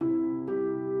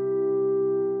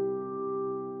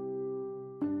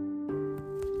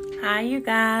Hi, you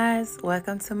guys.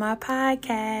 Welcome to my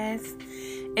podcast.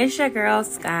 It's your girl,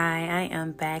 Sky. I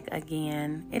am back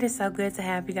again. It is so good to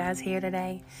have you guys here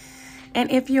today.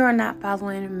 And if you are not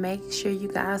following, make sure you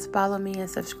guys follow me and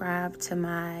subscribe to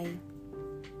my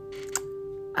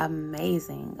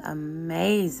amazing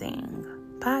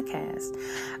podcast.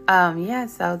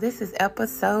 So this is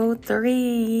episode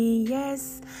 3.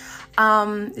 Yes.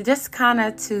 Just kind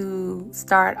of to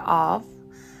start off,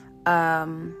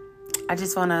 I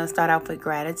just want to start off with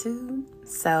gratitude.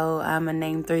 So I'm going to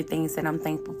name 3 things that I'm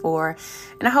thankful for.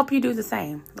 And I hope you do the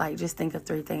same. Like, just think of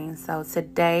 3 things. So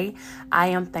today, I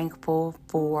am thankful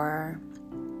for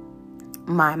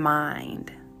my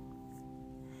mind.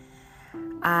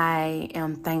 I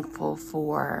am thankful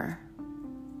for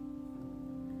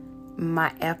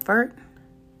my effort.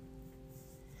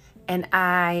 And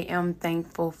I am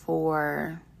thankful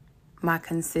for my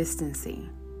consistency.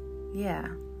 Yeah.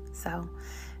 So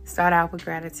start out with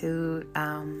gratitude.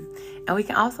 And we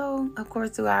can also, of course,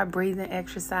 do our breathing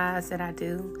exercise that I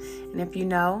do. And if you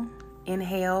know,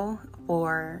 inhale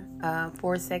for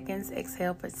 4 seconds,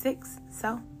 exhale for 6.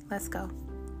 So let's go.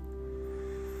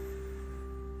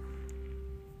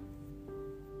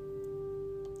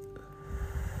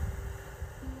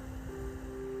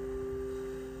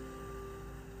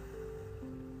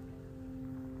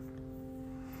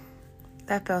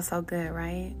 That felt so good,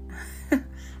 right?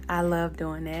 I love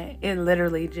doing that. It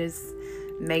literally just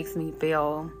makes me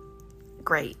feel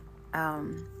great.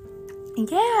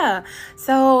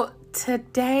 So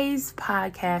today's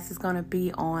podcast is going to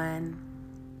be on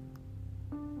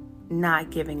not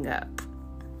giving up.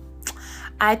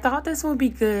 I thought this would be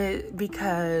good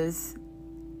because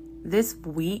this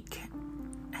week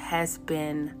has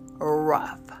been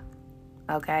rough.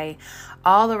 Okay,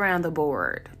 all around the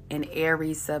board, in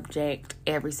every subject,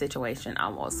 every situation,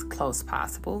 almost close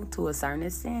possible to a certain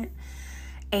extent.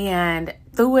 And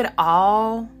through it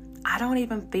all, I don't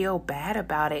even feel bad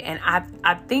about it. And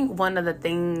I think one of the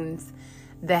things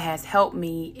that has helped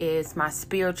me is my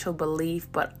spiritual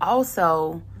belief, but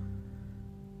also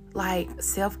like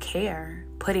self-care,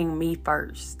 putting me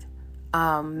first,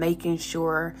 making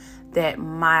sure that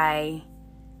my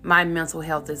mental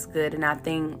health is good. And I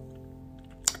think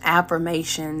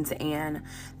affirmations and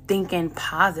thinking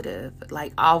positive,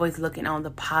 like always looking on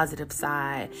the positive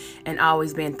side and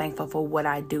always being thankful for what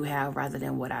I do have rather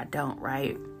than what I don't,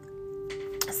 right?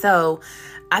 So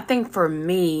I think for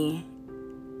me,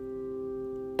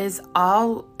 it's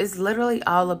literally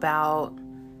all about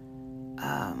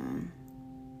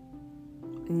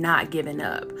not giving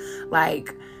up.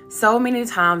 Like, so many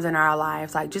times in our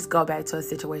lives, like, just go back to a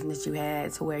situation that you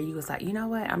had to where you was like, you know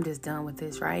what, I'm just done with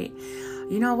this, right?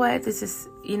 You know what, this is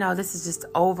just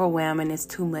overwhelming. It's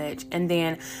too much. And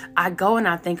then I go and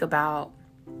I think about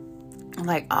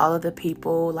like all of the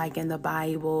people like in the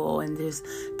Bible, and there's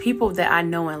people that I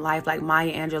know in life, like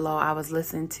Maya Angelou. I love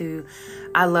listening to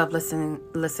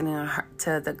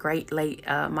the great late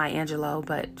Maya Angelou,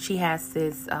 but she has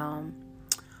this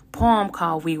poem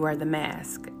called We Wear the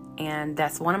Mask. And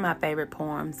that's one of my favorite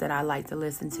poems that I like to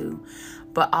listen to.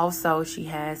 But also she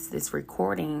has this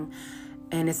recording,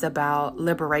 and it's about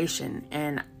liberation.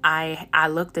 And I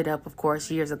looked it up, of course,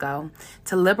 years ago.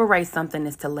 To liberate something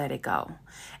is to let it go.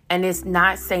 And it's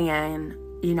not saying,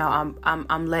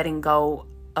 I'm letting go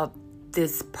of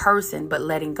this person, but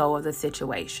letting go of the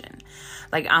situation.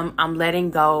 Like I'm letting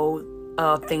go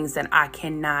of things that I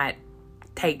cannot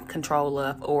take control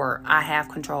of or I have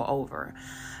control over.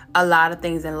 A lot of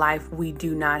things in life we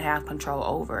do not have control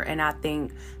over. And I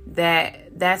think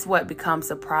that's what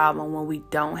becomes a problem when we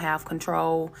don't have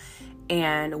control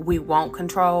and we won't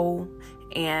control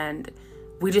and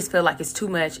we just feel like it's too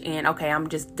much and okay, I'm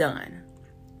just done.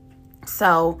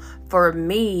 So for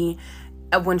me,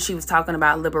 when she was talking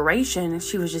about liberation,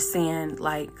 she was just saying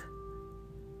like,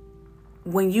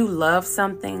 when you love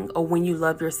something or when you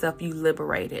love yourself, you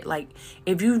liberate it. Like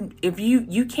if you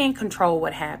can't control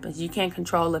what happens. You can't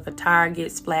control if a tire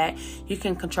gets flat. You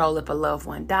can control if a loved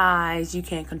one dies. You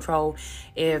can't control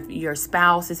if your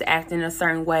spouse is acting a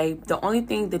certain way. The only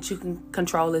thing that you can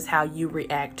control is how you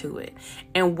react to it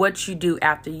and what you do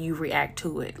after you react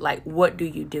to it. Like, what do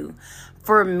you do?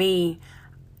 For me,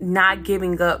 not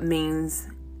giving up means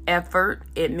effort.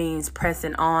 It means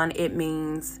pressing on. It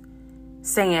means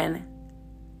saying,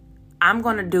 I'm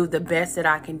going to do the best that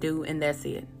I can do, and that's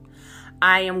it.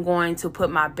 I am going to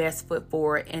put my best foot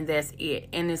forward, and that's it.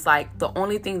 And it's like the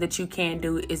only thing that you can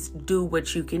do is do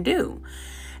what you can do.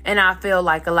 And I feel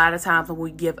like a lot of times when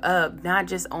we give up, not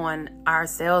just on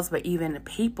ourselves, but even the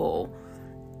people,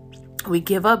 we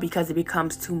give up because it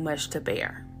becomes too much to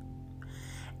bear.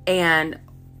 And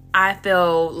I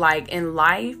feel like in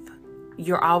life,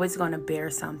 you're always going to bear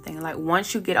something. Like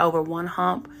once you get over one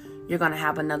hump, you're going to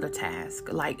have another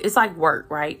task. Like it's like work,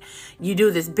 right? You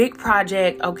do this big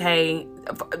project. Okay.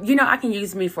 I can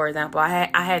use me, for example. I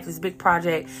had this big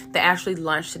project that actually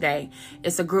launched today.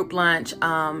 It's a group lunch.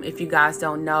 If you guys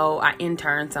don't know, I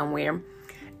interned somewhere,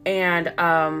 and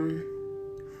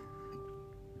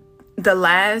the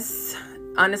last,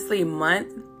 honestly,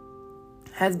 month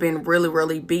has been really,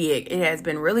 really big. It has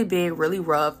been really big, really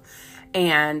rough.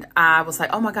 And I was like,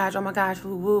 oh my gosh,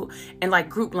 woo, woo. And like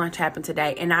group lunch happened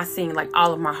today. And I seen like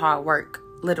all of my hard work,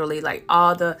 literally like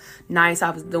all the nights I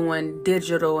was doing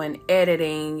digital and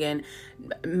editing and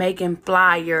making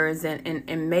flyers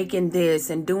and making this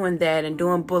and doing that and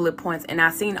doing bullet points. And I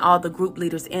seen all the group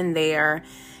leaders in there.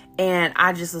 And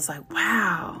I just was like,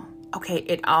 wow. Okay,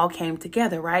 it all came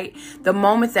together, right? The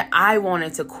moments that I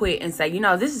wanted to quit and say,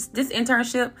 this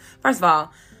internship, first of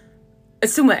all,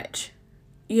 it's too much.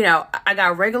 I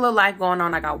got regular life going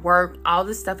on. I got work. All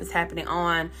this stuff is happening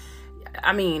on.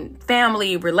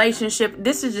 Family, relationship.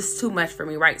 This is just too much for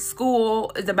me, right?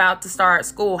 School is about to start.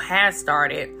 School has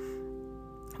started.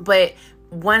 But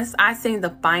once I seen the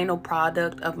final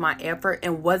product of my effort,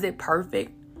 and was it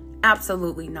perfect?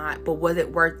 Absolutely not. But was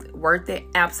it worth it?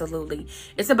 Absolutely.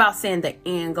 It's about seeing the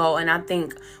end goal. And I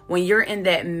think when you're in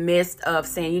that midst of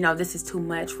saying, this is too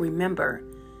much, remember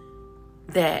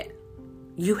that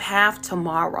you have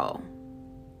tomorrow.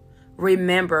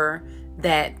 Remember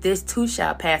that this too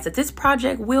shall pass. That this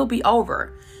project will be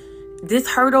over. This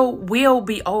hurdle will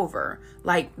be over.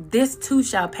 Like this too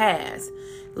shall pass.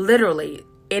 Literally,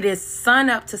 it is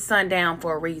sun up to sundown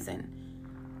for a reason.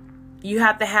 You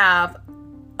have to have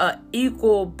an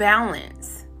equal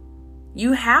balance.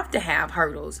 You have to have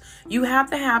hurdles. You have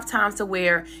to have times to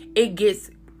where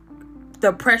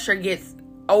the pressure gets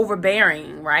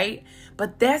overbearing, right?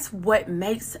 But that's what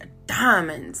makes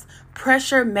diamonds.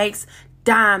 Pressure makes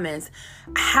diamonds.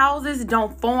 Houses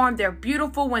don't form. They're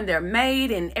beautiful when they're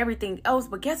made and everything else.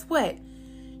 But guess what?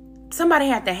 Somebody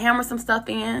had to hammer some stuff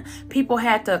in. People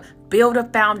had to build a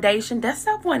foundation. That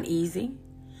stuff wasn't easy.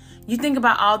 You think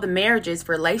about all the marriages,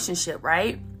 relationship,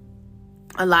 right?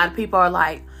 A lot of people are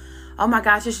like, oh my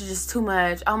gosh, this is just too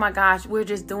much. Oh my gosh, we're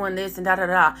just doing this and da da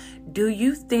da. Do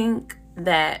you think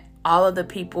that all of the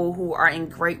people who are in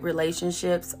great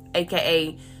relationships,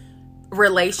 aka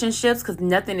relationships, because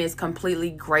nothing is completely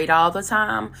great all the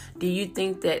time, do you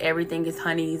think that everything is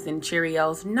honeys and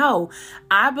Cheerios? No,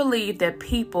 I believe that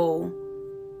people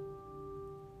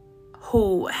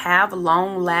who have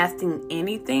long-lasting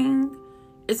anything,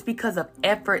 it's because of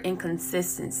effort and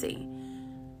consistency.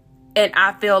 And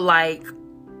I feel like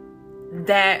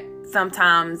that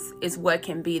sometimes is what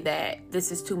can be that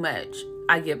this is too much,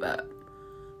 I give up.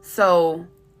 So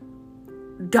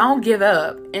don't give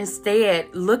up.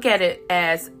 Instead, look at it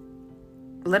as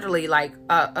literally like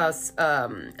a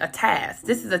task.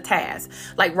 This is a task.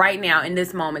 Like right now in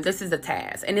this moment, this is a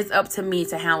task, and it's up to me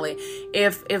to handle it.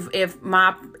 If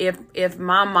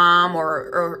my mom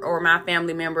or my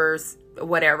family members,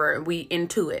 whatever, we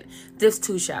into it, this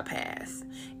too shall pass.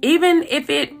 Even if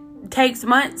it takes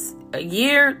months, a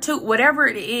year, 2, whatever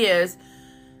it is,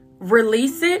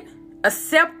 release it,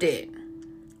 accept it.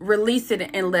 Release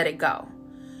it and let it go.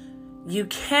 You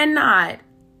cannot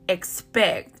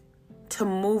expect to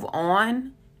move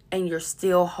on and you're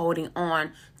still holding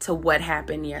on to what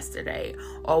happened yesterday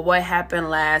or what happened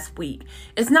last week.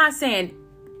 It's not saying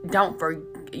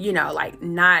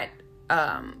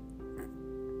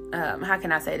how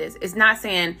can I say this? It's not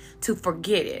saying to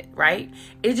forget it, right?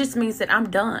 It just means that I'm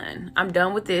done. I'm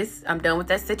done with this. I'm done with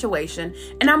that situation.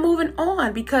 And I'm moving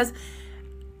on because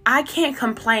I can't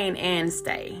complain and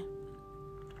stay.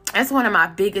 That's one of my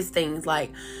biggest things.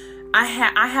 Like, I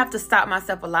have to stop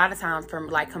myself a lot of times from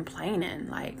like complaining.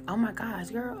 Like, oh my gosh,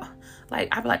 girl.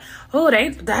 Like, I be like, oh, they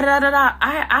da da da da.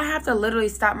 I have to literally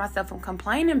stop myself from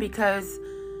complaining because,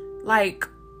 like,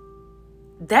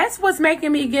 that's what's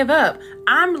making me give up.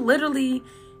 I'm literally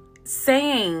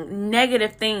saying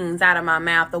negative things out of my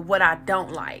mouth of what I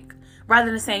don't like,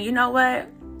 rather than saying, you know what,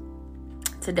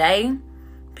 today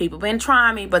people been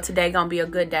trying me, but today gonna be a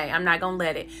good day. I'm not gonna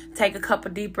let it. Take a couple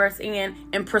deep breaths in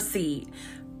and proceed.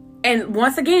 And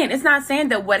once again, it's not saying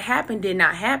that what happened did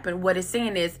not happen. What it's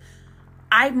saying is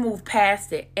I've moved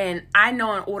past it, and I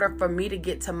know in order for me to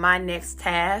get to my next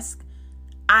task,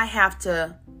 I have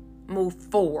to move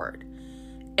forward.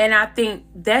 And I think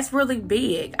that's really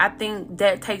big. I think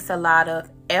that takes a lot of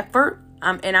effort.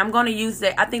 And I'm going to use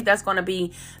that. I think that's going to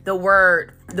be the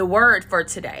word for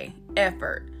today,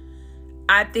 effort.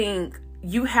 I think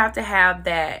you have to have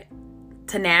that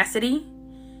tenacity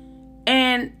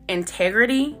and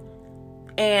integrity,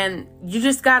 and you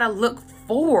just got to look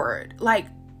forward. Like,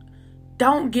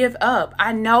 don't give up.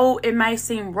 I know it might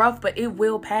seem rough, but it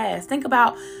will pass. Think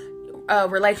about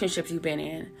relationships you've been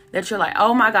in that you're like,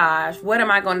 oh my gosh, what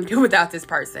am I going to do without this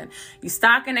person? You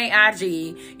stalking their IG,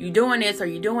 you doing this or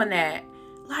you doing that.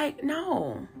 Like,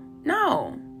 no.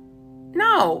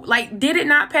 Like, did it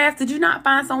not pass? Did you not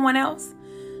find someone else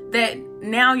that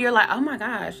now you're like, oh my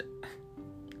gosh,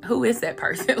 who is that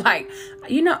person? Like, I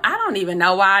don't even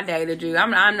know why I dated you.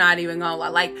 I'm not even gonna lie.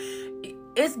 Like,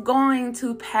 it's going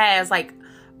to pass. Like,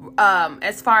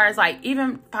 as far as like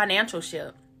even financial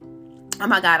shit. Oh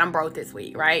my God, I'm broke this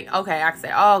week, right? Okay, I can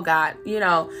say, oh God,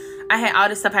 I had all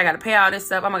this stuff. I got to pay all this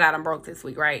stuff. Oh my God, I'm broke this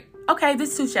week, right? Okay,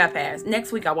 this too shall pass.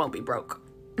 Next week, I won't be broke.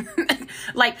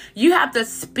 Like, you have to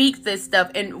speak this stuff.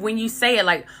 And when you say it,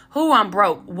 like, I'm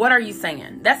broke, what are you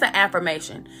saying? That's an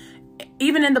affirmation.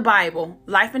 Even in the Bible,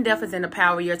 life and death is in the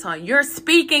power of your tongue. You're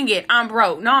speaking it. I'm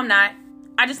broke. No, I'm not.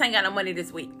 I just ain't got no money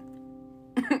this week.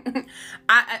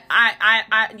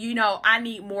 I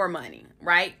need more money,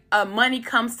 right? Money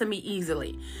comes to me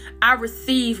easily. I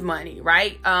receive money,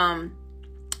 right?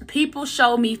 People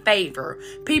show me favor.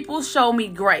 People show me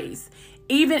grace.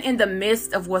 Even in the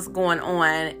midst of what's going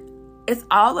on, it's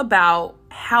all about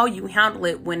how you handle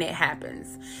it when it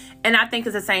happens. And I think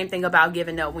it's the same thing about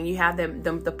giving up. When you have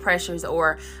the pressures,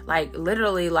 or like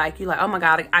literally like you're like, oh my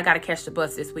God, I got to catch the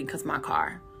bus this week because my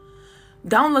car.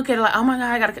 Don't look at it like, oh my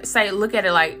God, I got to look at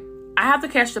it like, I have to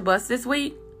catch the bus this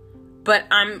week, but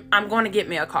I'm going to get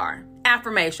me a car.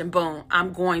 Affirmation, boom,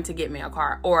 I'm going to get me a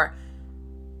car. Or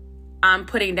I'm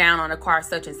putting down on a car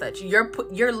such and such.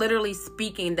 You're literally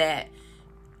speaking that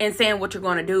and saying what you're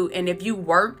going to do. And if you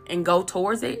work and go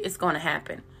towards it, it's going to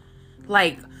happen.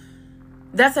 Like,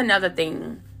 that's another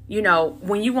thing.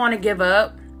 When you want to give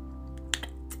up,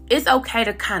 it's okay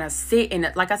to kind of sit in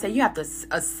it. Like I said, you have to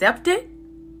accept it.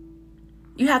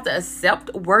 You have to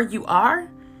accept where you are.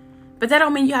 But that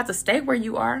don't mean you have to stay where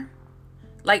you are.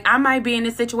 Like, I might be in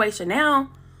this situation now,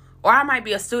 or I might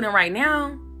be a student right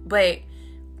now, but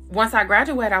once I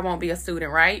graduate, I won't be a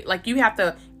student, right? Like, you have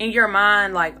to, in your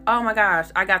mind, like, oh my gosh,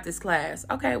 I got this class.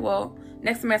 Okay, well,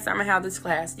 next semester I'm going to have this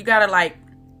class. You got to, like,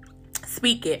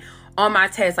 speak it on my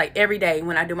test, like, every day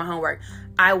when I do my homework.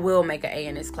 I will make an A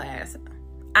in this class.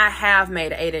 I have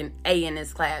made an A in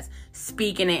this class,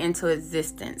 speaking it into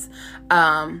existence.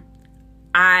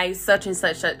 Such and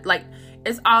such, like,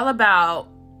 it's all about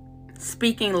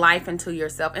speaking life into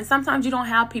yourself. And sometimes you don't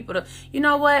have people to,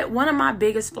 one of my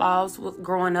biggest flaws with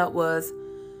growing up was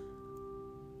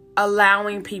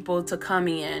allowing people to come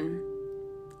in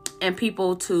and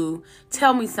people to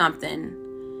tell me something.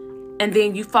 And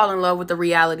then you fall in love with the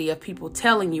reality of people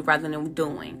telling you rather than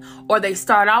doing. Or they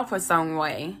start off a certain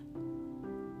way,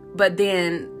 but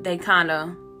then they kind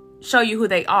of show you who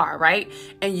they are, right?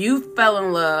 And you fell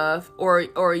in love, or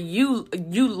you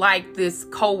like this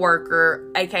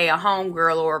coworker, aka a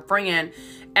homegirl or a friend,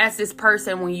 as this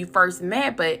person when you first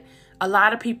met. But a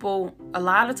lot of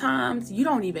times you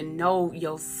don't even know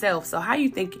yourself. So how you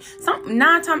think?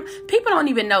 9 times people don't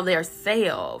even know their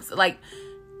selves, like,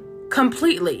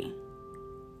 completely.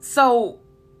 So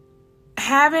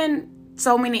having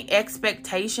so many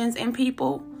expectations in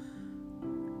people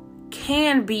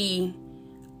can be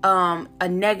a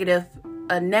negative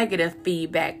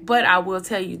feedback. But I will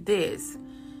tell you this: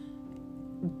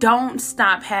 don't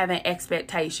stop having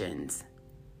expectations,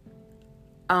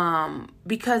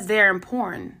 because they're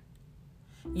important.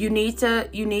 You need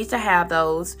to have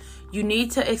those. You need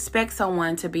to expect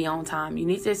someone to be on time. You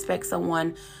need to expect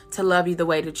someone to love you the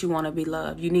way that you want to be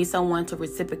loved. You need someone to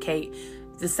reciprocate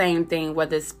the same thing,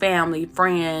 whether it's family,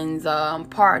 friends,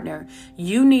 partner.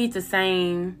 You need the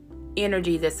same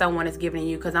energy that someone is giving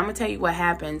you. Because I'm gonna tell you what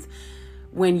happens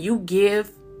when you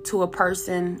give to a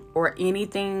person or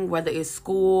anything, whether it's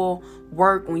school,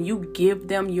 work. When you give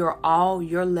them your all,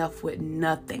 you're left with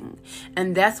nothing.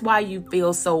 And that's why you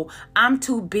feel so, I'm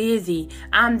too busy,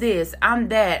 I'm this, I'm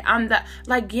that, I'm that.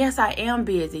 Like, yes, I am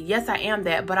busy, yes, I am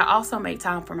that, but I also make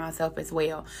time for myself as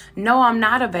well. No, I'm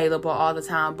not available all the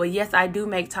time, but yes, I do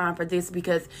make time for this,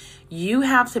 because you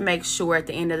have to make sure at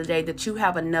the end of the day that you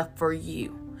have enough for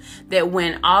you. That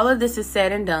when all of this is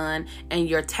said and done and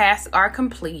your tasks are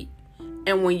complete,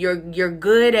 and when you're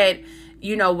good at,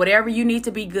 whatever you need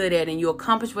to be good at, and you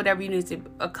accomplish whatever you need to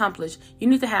accomplish, you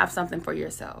need to have something for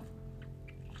yourself.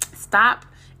 Stop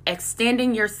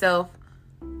extending yourself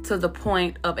to the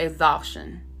point of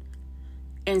exhaustion.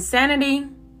 Insanity.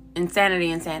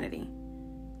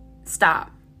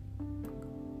 Stop.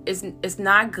 It's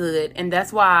not good. And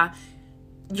that's why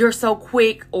you're so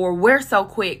quick, or we're so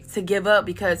quick to give up,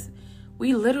 because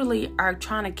we literally are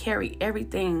trying to carry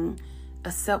everything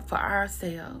except for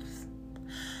ourselves.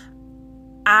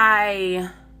 I'm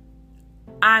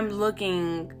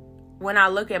looking, when I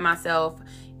look at myself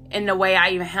and the way I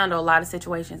even handle a lot of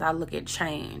situations, I look at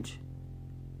change.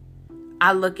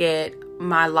 I look at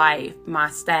my life, my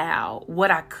style,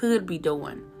 what I could be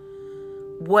doing,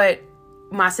 what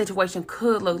my situation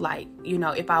could look like,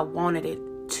 if I wanted it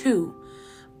to.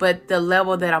 But the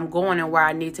level that I'm going and where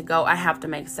I need to go, I have to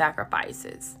make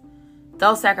sacrifices.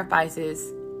 Those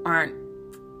sacrifices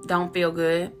don't feel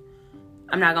good.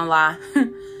 I'm not gonna lie.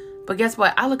 But guess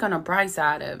what? I look on the bright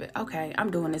side of it. Okay,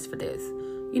 I'm doing this for this.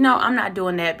 I'm not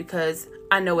doing that because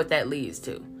I know what that leads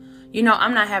to.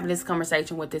 I'm not having this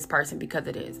conversation with this person because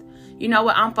it is. You know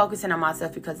what? I'm focusing on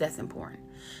myself because that's important.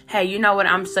 Hey, you know what?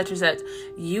 I'm such and such.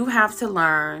 You have to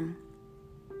learn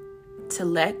to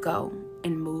let go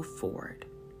and move forward.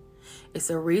 It's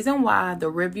a reason why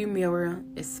the rearview mirror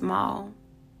is small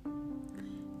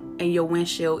and your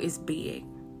windshield is big.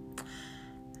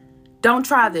 Don't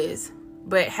try this,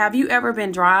 but have you ever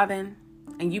been driving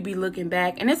and you be looking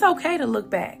back? And it's okay to look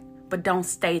back, but don't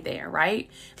stay there, right?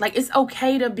 Like, it's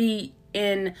okay to be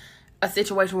in a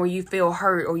situation where you feel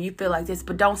hurt or you feel like this,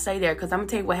 but don't stay there. Because I'm going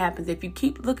to tell you what happens. If you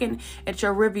keep looking at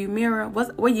your rearview mirror,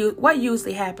 what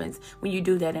usually happens when you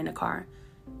do that in a car?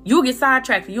 You'll get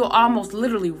sidetracked. You'll almost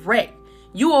literally wreck.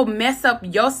 You will mess up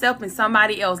yourself and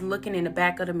somebody else looking in the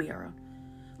back of the mirror.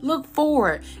 Look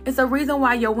forward. It's a reason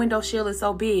why your window shield is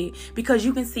so big, because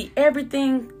you can see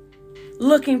everything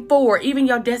looking forward, even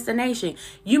your destination.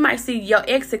 You might see your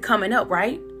exit coming up,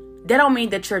 right? That don't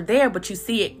mean that you're there, but you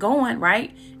see it going,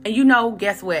 right? And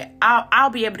guess what?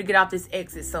 I'll be able to get off this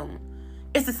exit soon.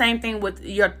 It's the same thing with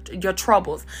your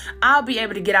troubles. I'll be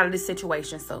able to get out of this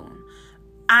situation soon.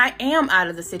 I am out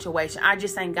of the situation. I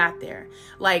just ain't got there.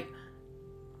 Like,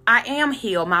 I am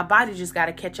healed. My body just got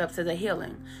to catch up to the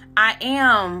healing. I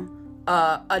am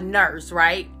a nurse,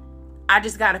 right? I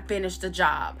just got to finish the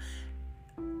job.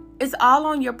 It's all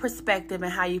on your perspective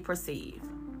and how you perceive.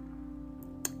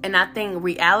 And I think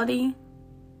reality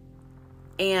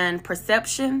and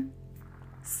perception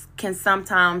can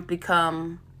sometimes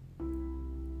become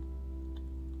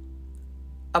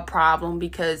a problem,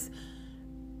 because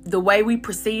the way we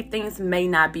perceive things may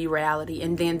not be reality.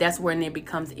 And then that's when it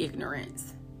becomes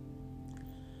ignorance.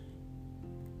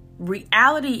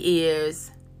 Reality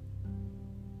is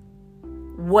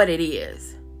what it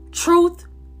is. Truth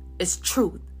is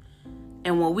truth.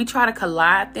 And when we try to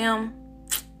collide them,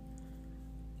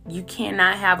 you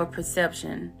cannot have a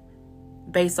perception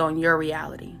based on your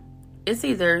reality. It's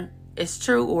either it's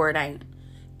true or it ain't.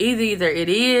 Either it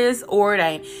is or it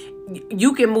ain't.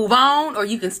 You can move on or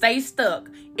you can stay stuck.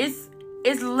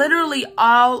 It's literally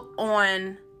all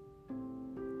on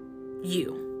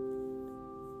you.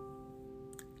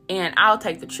 And I'll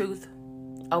take the truth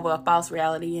over a false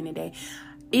reality any day.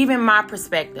 Even my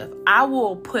perspective. I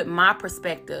will put my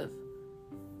perspective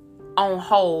on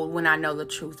hold when I know the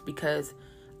truth, because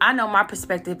I know my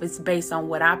perspective is based on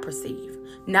what I perceive,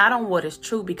 not on what is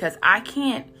true, because I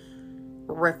can't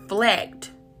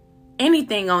reflect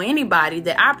anything on anybody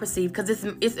that I perceive, because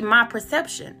it's my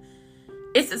perception.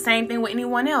 It's the same thing with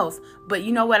anyone else. But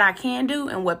you know what I can do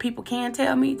and what people can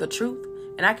tell me? The truth.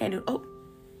 And I can't do,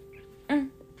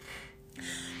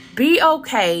 Be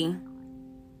okay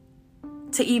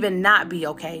to even not be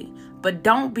okay. But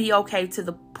don't be okay to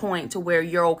the point to where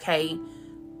you're okay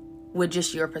with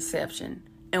just your perception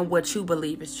and what you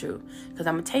believe is true. Because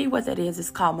I'm going to tell you what that is. It's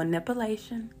called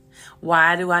manipulation.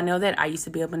 Why do I know that? I used to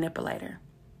be a manipulator.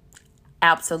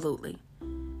 Absolutely.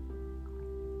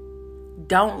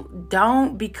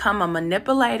 Don't become a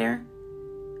manipulator,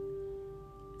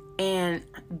 and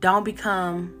don't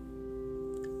become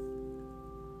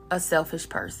a selfish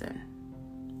person,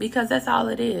 because that's all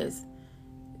it is.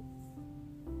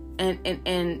 And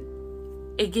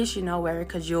it gets you nowhere,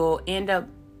 because you'll end up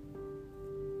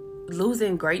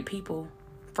losing great people,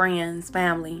 friends,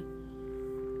 family,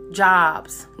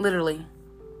 jobs. Literally,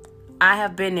 I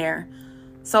have been there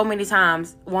so many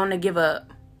times, wanting to give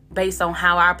up based on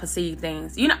how I perceive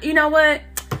things. You know what?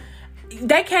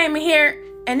 They came in here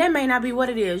and that may not be what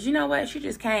it is. You know what? She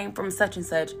just came from such and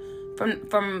such,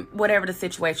 from whatever the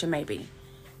situation may be.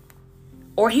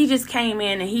 Or he just came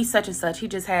in and he's such and such. He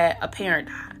just had a parent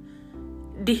die.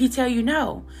 Did he tell you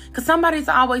no? Because somebody's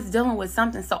always dealing with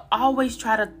something. So always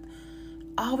try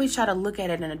to look at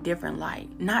it in a different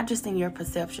light, not just in your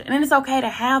perception. And it's okay to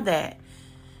have that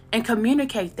and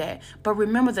communicate that. But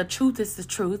remember, the truth is the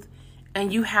truth.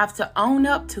 And you have to own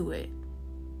up to it.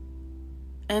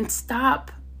 And stop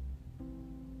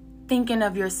thinking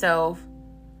of yourself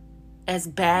as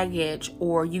baggage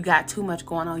or you got too much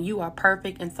going on. You are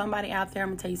perfect. And somebody out there, I'm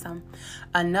going to tell you something.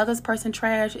 Another person's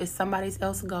trash is somebody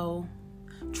else's gold.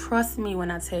 Trust me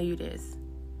when I tell you this.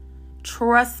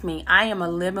 Trust me. I am a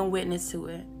living witness to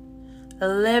it. A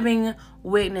living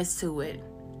witness to it.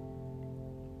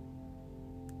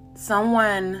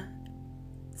 Something,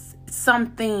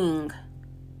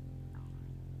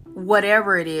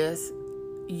 whatever it is,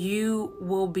 you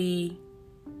will be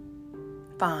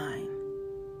fine.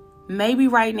 Maybe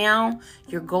right now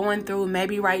you're going through,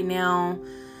 maybe right now,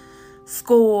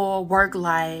 school, work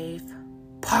life,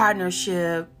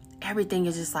 partnership, everything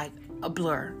is just like a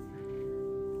blur.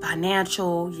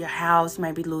 Financial, your house, you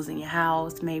might be losing your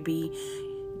house. Maybe,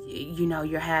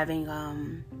 you're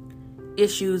having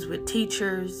issues with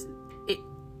teachers.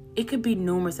 It could be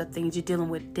numerous of things. You're dealing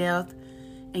with death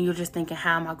and you're just thinking,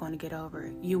 how am I going to get over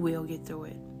it? You will get through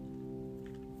it.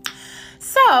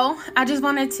 So I just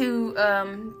wanted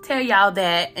to tell y'all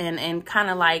that and kind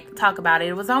of like talk about it.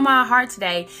 It was on my heart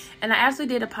today. And I actually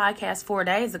did a podcast 4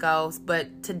 days ago.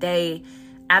 But today,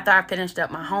 after I finished up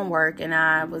my homework and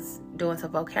I was doing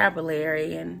some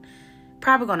vocabulary and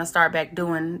probably going to start back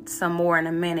doing some more in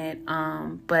a minute.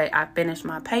 But I finished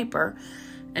my paper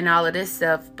and all of this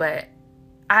stuff. But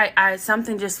I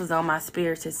something just was on my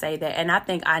spirit to say that. And I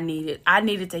think I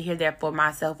needed to hear that for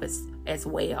myself as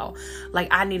well. Like,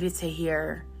 I needed to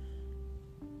hear,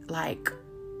 like,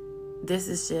 this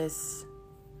is just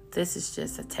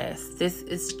a test. This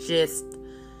is just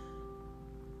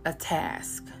a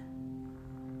task.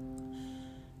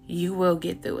 You will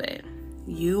get through it.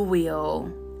 You will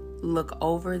look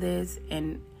over this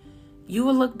and you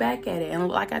will look back at it. And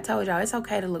like I told y'all, it's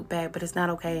okay to look back, but it's not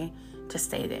okay to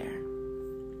stay there.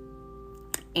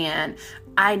 And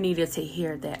I needed to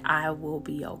hear that I will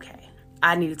be okay.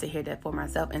 I needed to hear that for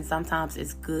myself. And sometimes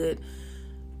it's good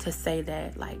to say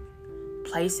that, like,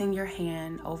 placing your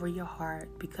hand over your heart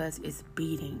because it's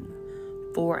beating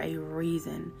for a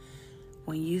reason.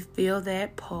 When you feel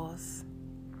that pulse,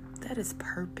 that is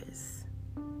purpose.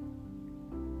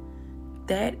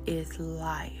 That is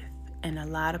life. And a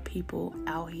lot of people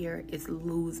out here is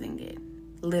losing it.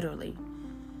 Literally.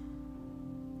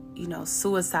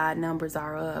 Suicide numbers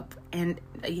are up. And,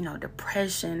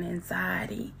 depression,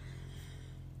 anxiety.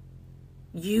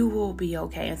 You will be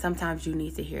okay. And sometimes you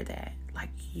need to hear that. Like,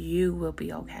 you will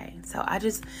be okay. So I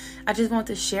just want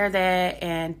to share that.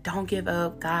 And don't give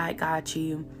up. God got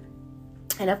you.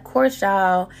 And of course,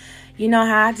 y'all, you know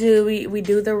how I do. We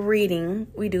do the reading.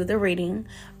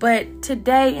 But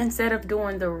today, instead of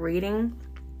doing the reading,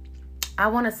 I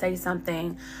want to say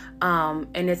something.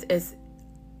 And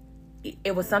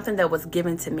it was something that was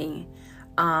given to me.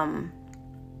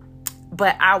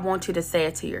 But I want you to say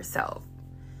it to yourself.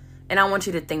 And I want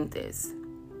you to think this.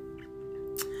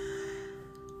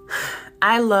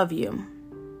 I love you.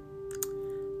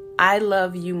 I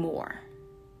love you more.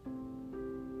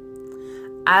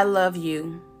 I love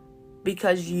you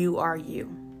because you are you.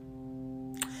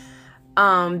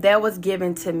 That was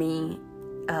given to me.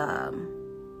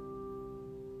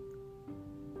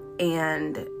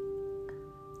 And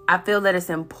I feel that it's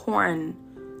important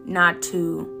not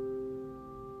to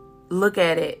look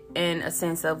at it in a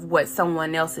sense of what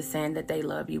someone else is saying that they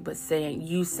love you, but saying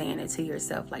it to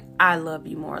yourself. Like, I love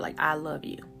you more. Like, I love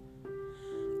you.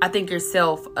 I think your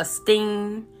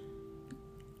self-esteem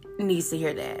needs to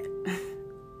hear that.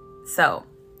 So,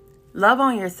 love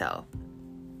on yourself.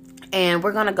 And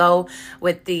we're going to go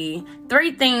with the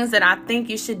 3 things that I think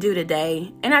you should do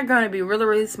today. And they're going to be really,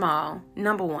 really small.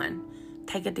 Number 1,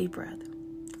 take a deep breath.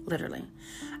 Literally.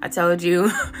 I told you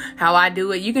how I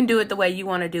do it. You can do it the way you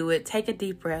want to do it. Take a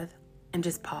deep breath and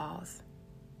just pause.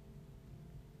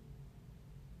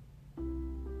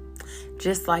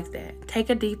 Just like that.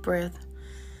 Take a deep breath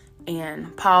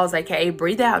and pause, aka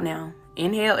breathe out now.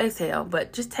 Inhale, exhale,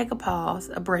 but just take a pause,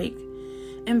 a break,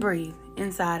 and breathe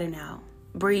inside and out.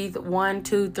 Breathe 1,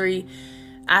 2, 3.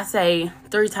 I say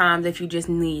 3 times if you just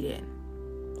need it,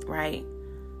 right?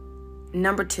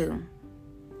 Number 2,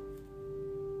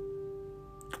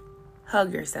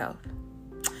 hug yourself.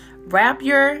 Wrap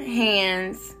your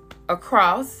hands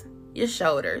across your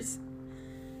shoulders.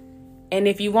 And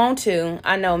if you want to,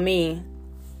 I know me,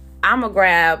 I'm going to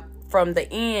grab from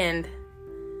the end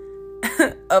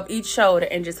of each shoulder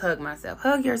and just hug myself.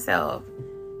 Hug yourself.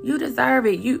 You deserve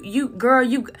it. You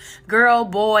girl,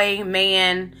 boy,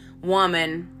 man,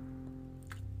 woman,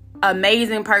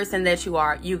 amazing person that you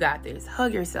are. You got this.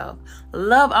 Hug yourself.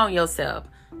 Love on yourself.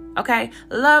 Okay?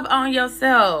 Love on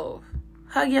yourself.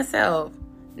 Hug yourself.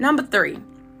 Number 3,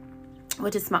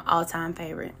 which is my all-time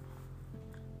favorite.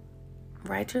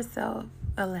 Write yourself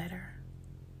a letter.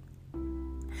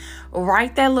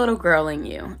 Write that little girl in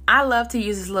you. I love to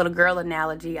use this little girl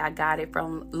analogy. I got it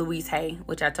from Louise Hay,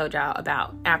 which I told y'all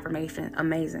about. Affirmation.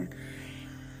 Amazing.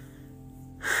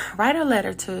 write a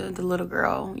letter to the little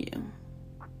girl you.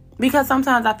 Because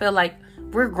sometimes I feel like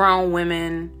we're grown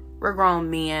women, we're grown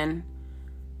men.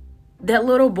 That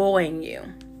little boy in you,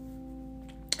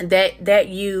 that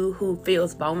you who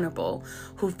feels vulnerable,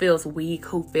 who feels weak,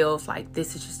 who feels like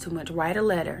this is just too much, write a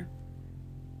letter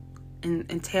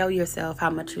and tell yourself how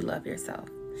much you love yourself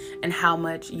and how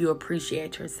much you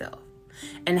appreciate yourself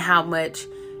and how much,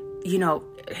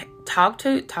 talk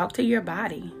to your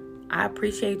body. I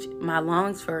appreciate my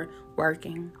lungs for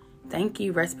working. Thank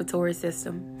you, respiratory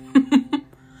system.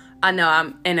 I know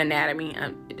I'm in anatomy.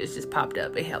 It's just popped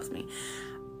up. It helps me.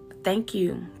 Thank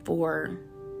you for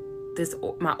this,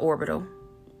 my orbital,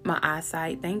 my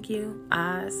eyesight. Thank you,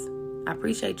 eyes. I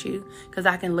appreciate you because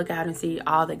I can look out and see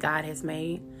all that God has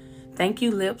made. Thank you,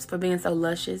 lips, for being so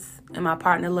luscious, and my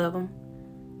partner love them,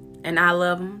 and I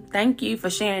love them. Thank you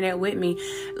for sharing that with me.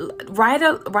 Write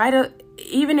a,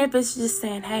 even if it's just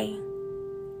saying,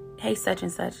 hey, such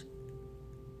and such.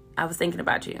 I was thinking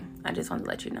about you. I just want to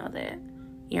let you know that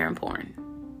you're important.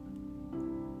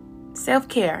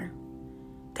 Self-care.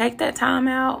 Take that time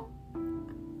out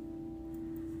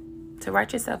to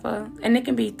write yourself and it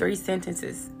can be 3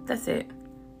 sentences. That's it.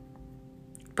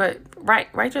 But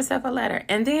write yourself a letter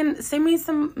and then send me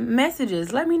some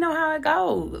messages. Let me know how it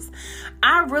goes.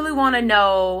 I really want to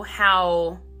know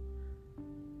how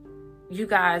you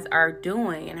guys are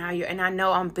doing and I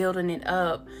know I'm building it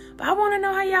up, but I want to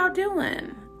know how y'all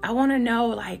doing. I want to know,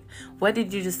 like, what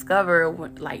did you discover,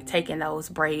 like, taking those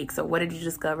breaks? Or what did you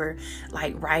discover,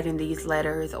 like, writing these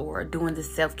letters or doing the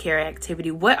self-care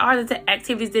activity? What are the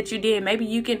activities that you did? Maybe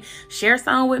you can share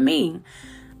some with me.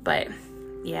 But,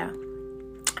 yeah.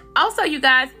 Also, you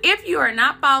guys, if you are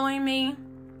not following me,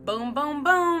 boom, boom,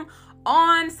 boom,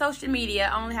 on social media,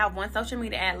 I only have one social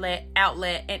media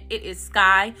outlet, and it is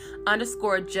sky_just_me.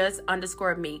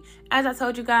 As I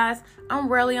told you guys, I'm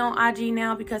rarely on IG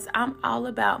now because I'm all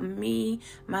about me,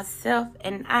 myself,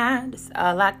 and I. That's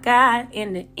all I got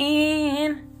in the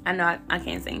end. I know I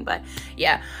can't sing, but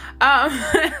yeah.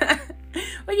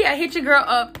 But yeah, hit your girl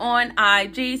up on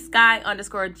IG,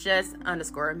 sky_just_me.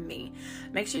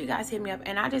 Make sure you guys hit me up.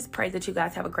 And I just pray that you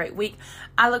guys have a great week.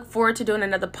 I look forward to doing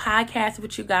another podcast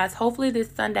with you guys, hopefully this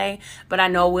Sunday. But I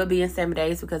know we'll be in 7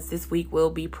 days because this week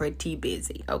will be pretty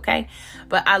busy, okay?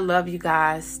 But I love you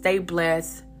guys. Stay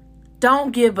blessed.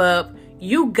 Don't give up.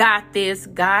 You got this.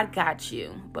 God got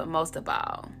you. But most of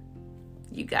all,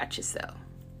 you got yourself.